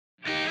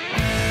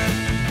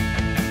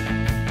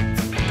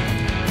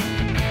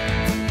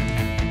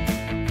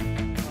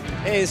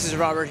Hey, this is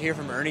Robert here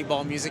from Ernie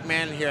Ball Music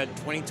Man here at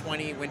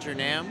 2020 Winter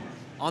NAMM.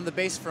 On the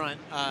bass front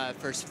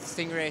for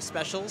StingRay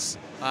Specials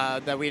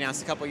that we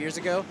announced a couple years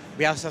ago,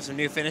 we also have some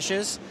new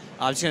finishes.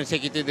 I'm just going to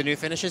take you through the new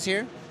finishes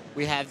here.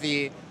 We have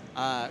the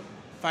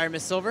Fire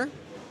Mist Silver,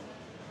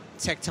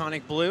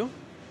 Tectonic Blue,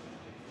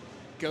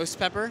 Ghost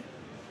Pepper,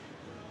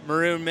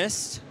 Maroon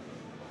Mist,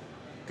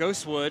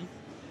 Ghost Wood,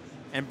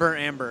 and Burnt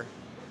Amber.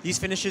 These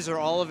finishes are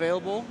all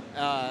available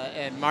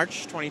in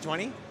March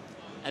 2020.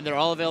 And they're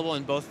all available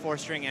in both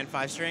 4-string and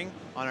 5-string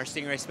on our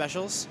StingRay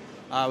Specials,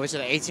 which are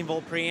the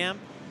 18-volt preamp,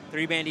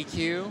 3-band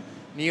EQ,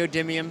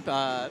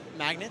 neodymium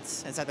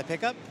magnets inside the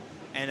pickup,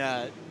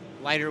 and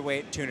lighter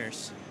weight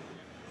tuners.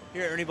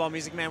 Here at Ernie Ball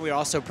Music Man, we are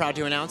also proud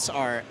to announce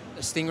our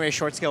StingRay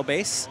Short Scale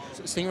bass.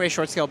 StingRay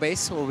Short Scale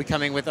bass will be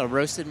coming with a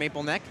roasted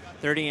maple neck,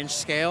 30-inch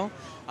scale,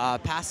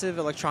 passive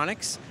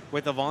electronics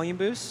with a volume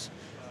boost,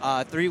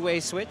 3-way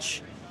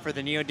switch for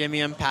the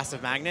neodymium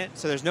passive magnet.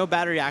 So there's no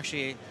battery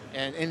actually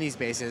in these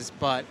basses,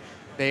 but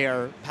they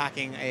are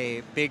packing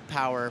a big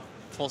power,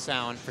 full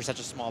sound for such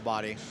a small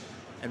body,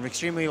 and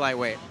extremely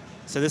lightweight.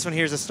 So this one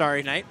here is a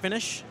Starry Night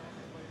finish,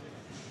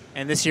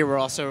 and this year we're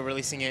also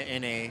releasing it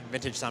in a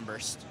vintage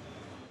sunburst.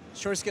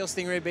 Short scale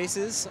StingRay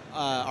basses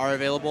are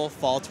available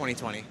fall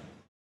 2020.